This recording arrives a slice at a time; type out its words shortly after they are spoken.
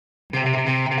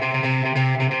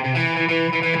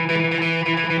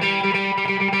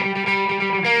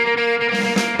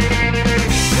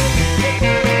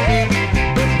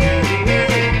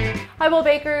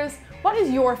what is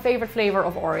your favorite flavor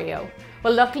of Oreo?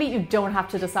 Well, luckily you don't have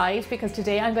to decide, because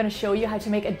today I'm going to show you how to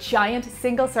make a giant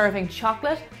single serving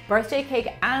chocolate, birthday cake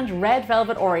and red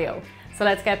velvet Oreo. So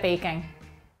let's get baking.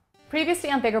 Previously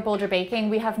on Bigger Bolder Baking,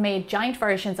 we have made giant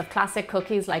versions of classic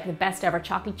cookies like the best ever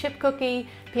chocolate chip cookie,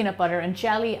 peanut butter and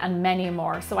jelly, and many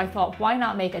more. So I thought, why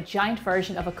not make a giant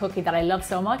version of a cookie that I love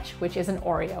so much, which is an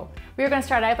Oreo. We are going to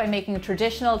start out by making a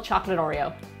traditional chocolate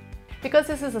Oreo. Because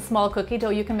this is a small cookie dough,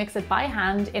 you can mix it by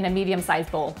hand in a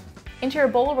medium-sized bowl. Into your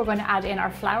bowl, we're going to add in our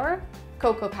flour,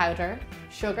 cocoa powder,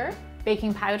 sugar,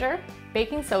 baking powder,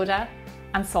 baking soda,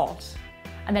 and salt.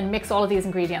 And then mix all of these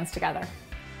ingredients together.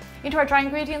 Into our dry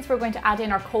ingredients, we're going to add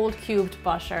in our cold cubed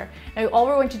butter. Now, all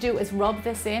we're going to do is rub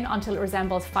this in until it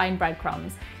resembles fine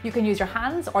breadcrumbs. You can use your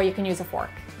hands or you can use a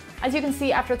fork. As you can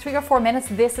see, after 3 or 4 minutes,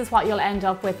 this is what you'll end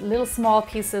up with, little small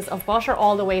pieces of butter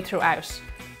all the way throughout.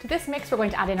 To this mix, we're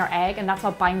going to add in our egg, and that's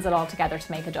what binds it all together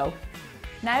to make a dough.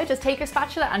 Now, just take your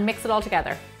spatula and mix it all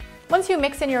together. Once you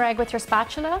mix in your egg with your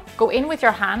spatula, go in with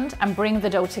your hand and bring the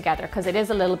dough together because it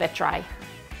is a little bit dry.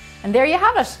 And there you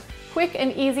have it. Quick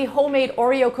and easy homemade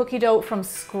Oreo cookie dough from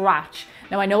scratch.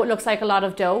 Now I know it looks like a lot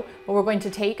of dough, but we're going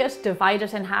to take it, divide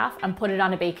it in half and put it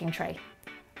on a baking tray.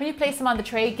 When you place them on the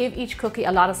tray, give each cookie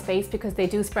a lot of space because they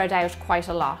do spread out quite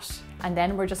a lot. And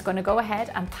then we're just going to go ahead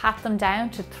and pat them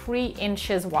down to 3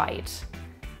 inches wide.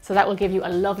 So that will give you a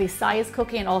lovely size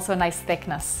cookie and also a nice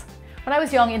thickness. When I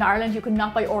was young in Ireland, you could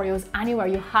not buy Oreos anywhere.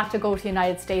 You had to go to the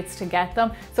United States to get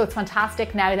them. So it's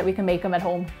fantastic now that we can make them at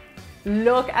home.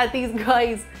 Look at these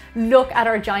guys. Look at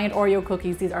our giant Oreo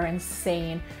cookies. These are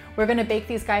insane. We're going to bake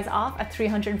these guys off at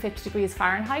 350 degrees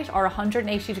Fahrenheit or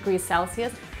 180 degrees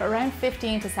Celsius for around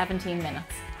 15 to 17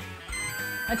 minutes.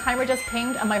 My timer just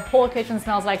pinged and my whole kitchen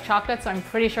smells like chocolate, so I'm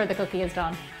pretty sure the cookie is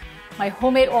done. My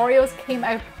homemade Oreos came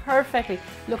out perfectly.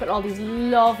 Look at all these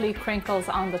lovely crinkles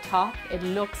on the top. It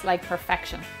looks like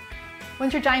perfection.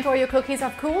 Once your giant Oreo cookies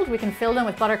have cooled, we can fill them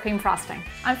with buttercream frosting.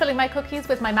 I'm filling my cookies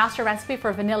with my master recipe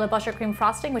for vanilla buttercream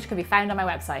frosting, which can be found on my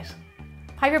website.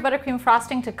 Pipe your buttercream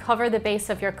frosting to cover the base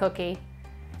of your cookie.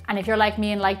 And if you're like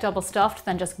me and like double stuffed,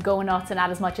 then just go nuts and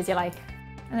add as much as you like.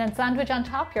 And then sandwich on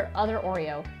top your other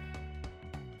Oreo.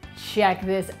 Check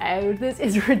this out. This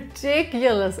is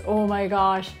ridiculous. Oh my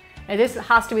gosh. Now this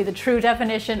has to be the true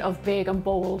definition of big and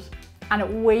bold. And it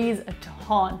weighs a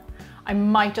ton. I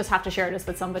might just have to share this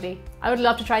with somebody. I would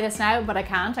love to try this now, but I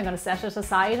can't. I'm going to set it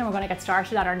aside and we're going to get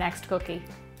started at our next cookie.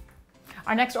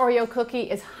 Our next Oreo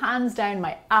cookie is hands down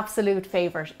my absolute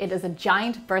favorite. It is a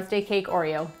giant birthday cake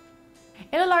Oreo.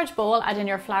 In a large bowl, add in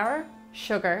your flour,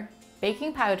 sugar,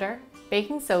 baking powder,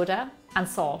 baking soda, and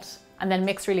salt, and then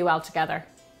mix really well together.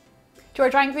 To our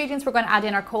dry ingredients, we're going to add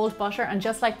in our cold butter, and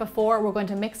just like before, we're going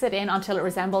to mix it in until it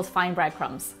resembles fine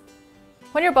breadcrumbs.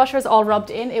 When your butter is all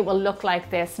rubbed in, it will look like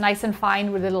this, nice and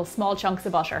fine with little small chunks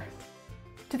of butter.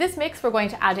 To this mix, we're going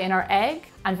to add in our egg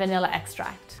and vanilla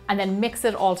extract, and then mix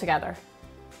it all together.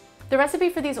 The recipe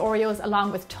for these Oreos,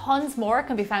 along with tons more,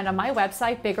 can be found on my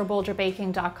website,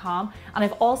 biggerbolderbaking.com, and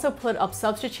I've also put up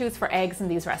substitutes for eggs in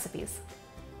these recipes.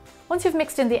 Once you've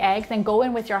mixed in the egg, then go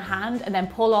in with your hand and then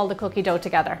pull all the cookie dough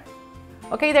together.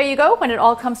 Okay, there you go. When it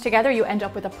all comes together, you end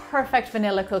up with a perfect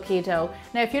vanilla cookie dough.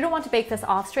 Now, if you don't want to bake this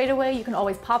off straight away, you can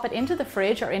always pop it into the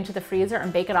fridge or into the freezer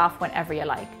and bake it off whenever you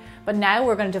like. But now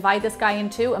we're going to divide this guy in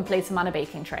two and place them on a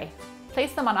baking tray.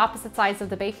 Place them on opposite sides of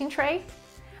the baking tray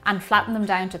and flatten them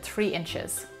down to 3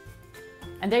 inches.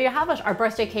 And there you have it, our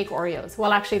birthday cake Oreos.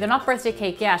 Well, actually, they're not birthday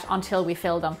cake yet until we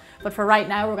fill them. But for right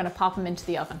now, we're going to pop them into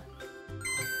the oven.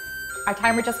 Our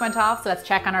timer just went off, so let's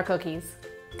check on our cookies.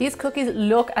 These cookies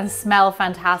look and smell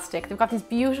fantastic. They've got these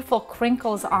beautiful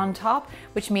crinkles on top,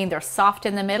 which mean they're soft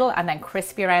in the middle and then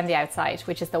crispy around the outside,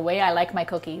 which is the way I like my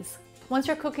cookies. Once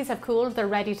your cookies have cooled, they're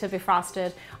ready to be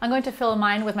frosted. I'm going to fill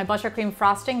mine with my buttercream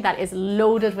frosting that is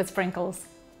loaded with sprinkles.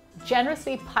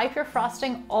 Generously pipe your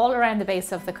frosting all around the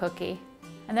base of the cookie.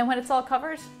 And then when it's all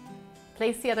covered,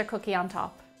 place the other cookie on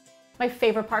top. My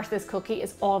favorite part of this cookie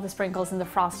is all the sprinkles and the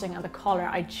frosting and the color.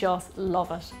 I just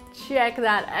love it. Check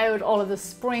that out, all of the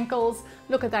sprinkles.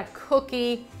 Look at that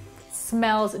cookie.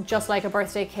 Smells just like a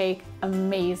birthday cake.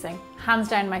 Amazing. Hands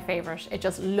down my favorite. It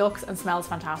just looks and smells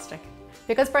fantastic.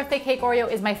 Because birthday cake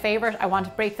Oreo is my favorite, I want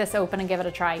to break this open and give it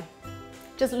a try.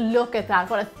 Just look at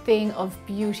that. What a thing of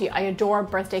beauty. I adore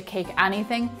birthday cake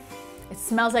anything. It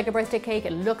smells like a birthday cake.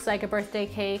 It looks like a birthday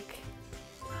cake.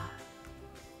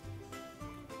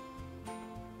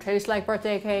 Tastes like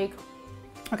birthday cake.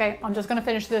 Okay, I'm just gonna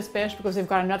finish this bit because we've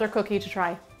got another cookie to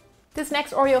try. This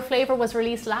next Oreo flavor was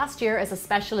released last year as a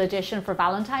special edition for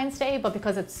Valentine's Day, but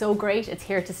because it's so great, it's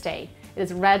here to stay. It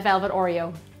is red velvet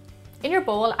Oreo. In your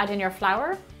bowl, add in your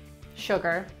flour,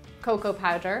 sugar, cocoa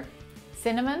powder,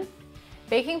 cinnamon,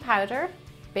 baking powder,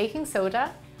 baking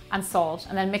soda, and salt,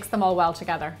 and then mix them all well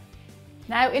together.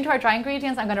 Now into our dry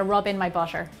ingredients, I'm going to rub in my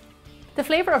butter. The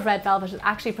flavour of red velvet is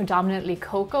actually predominantly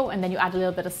cocoa, and then you add a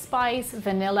little bit of spice,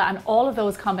 vanilla, and all of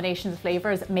those combinations of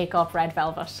flavours make up red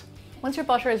velvet. Once your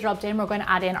butter is rubbed in, we're going to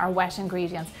add in our wet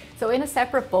ingredients. So in a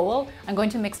separate bowl, I'm going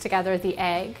to mix together the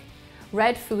egg,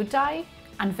 red food dye,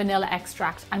 and vanilla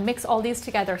extract, and mix all these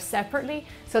together separately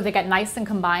so they get nice and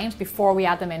combined before we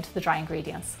add them into the dry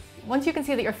ingredients. Once you can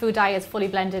see that your food dye is fully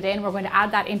blended in, we're going to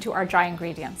add that into our dry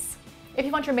ingredients. If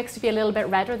you want your mix to be a little bit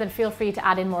redder, then feel free to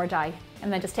add in more dye.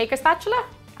 And then just take your spatula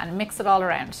and mix it all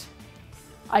around.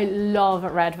 I love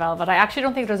red velvet. I actually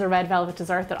don't think there's a red velvet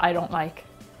dessert that I don't like.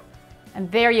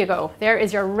 And there you go. There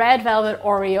is your red velvet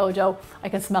Oreo dough. I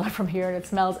can smell it from here and it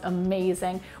smells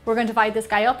amazing. We're going to divide this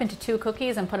guy up into 2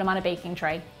 cookies and put them on a baking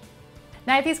tray.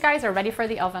 Now these guys are ready for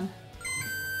the oven.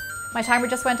 My timer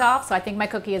just went off, so I think my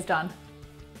cookie is done.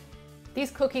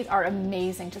 These cookies are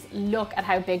amazing. Just look at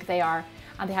how big they are.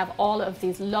 And they have all of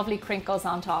these lovely crinkles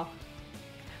on top.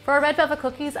 For our red velvet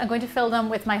cookies, I'm going to fill them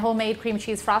with my homemade cream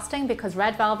cheese frosting because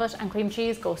red velvet and cream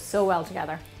cheese go so well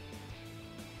together.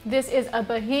 This is a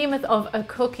behemoth of a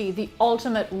cookie, the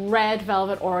ultimate red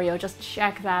velvet Oreo. Just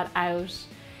check that out.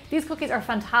 These cookies are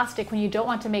fantastic when you don't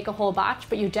want to make a whole batch,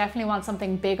 but you definitely want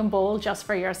something big and bold just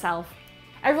for yourself.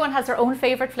 Everyone has their own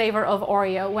favorite flavor of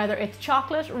Oreo, whether it's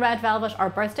chocolate, red velvet, or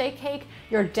birthday cake,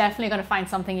 you're definitely going to find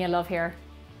something you love here.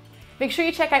 Make sure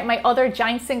you check out my other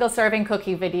giant single serving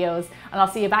cookie videos, and I'll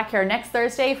see you back here next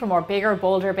Thursday for more bigger,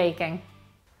 bolder baking.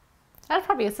 That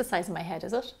probably is the size of my head,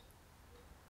 is it?